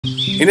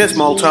In a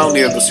small town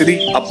near the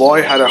city, a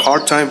boy had a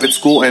hard time with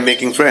school and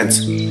making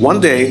friends.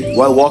 One day,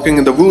 while walking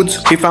in the woods,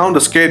 he found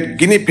a scared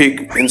guinea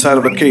pig inside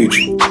of a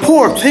cage.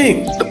 "Poor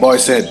thing," the boy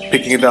said,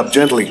 picking it up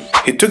gently.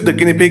 He took the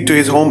guinea pig to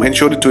his home and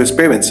showed it to his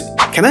parents.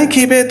 "Can I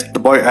keep it?" the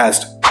boy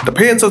asked. The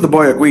parents of the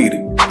boy agreed.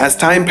 As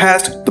time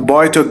passed, the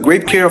boy took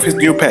great care of his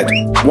new pet.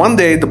 One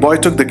day, the boy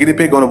took the guinea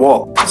pig on a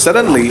walk.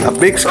 Suddenly, a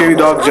big scary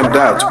dog jumped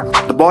out.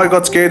 The boy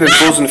got scared and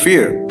froze in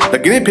fear. The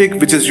guinea pig,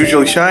 which is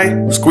usually shy,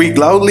 squeaked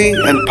loudly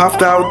and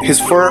puffed out his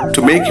fur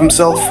to make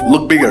himself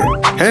look bigger.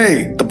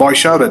 "Hey!" the boy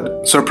shouted,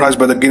 surprised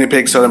by the guinea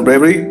pig's sudden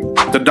bravery.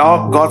 The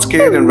dog got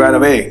scared and ran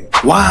away.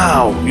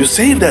 "Wow, you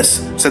saved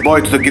us," said the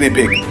boy to the guinea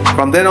pig.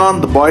 From then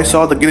on, the boy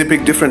saw the guinea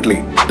pig differently.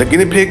 The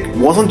guinea pig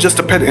wasn't just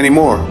a pet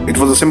anymore, it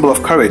was a symbol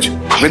of courage.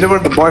 Whenever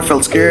the boy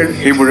felt scared,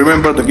 he would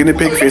remember the guinea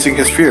pig facing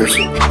his fears.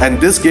 And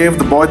this gave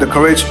the boy the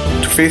courage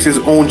to face his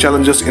own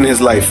challenges in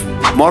his life.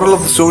 Moral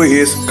of the story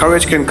is,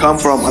 courage can come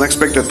from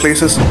unexpected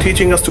places,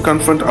 teaching us to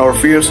confront our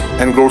fears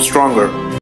and grow stronger.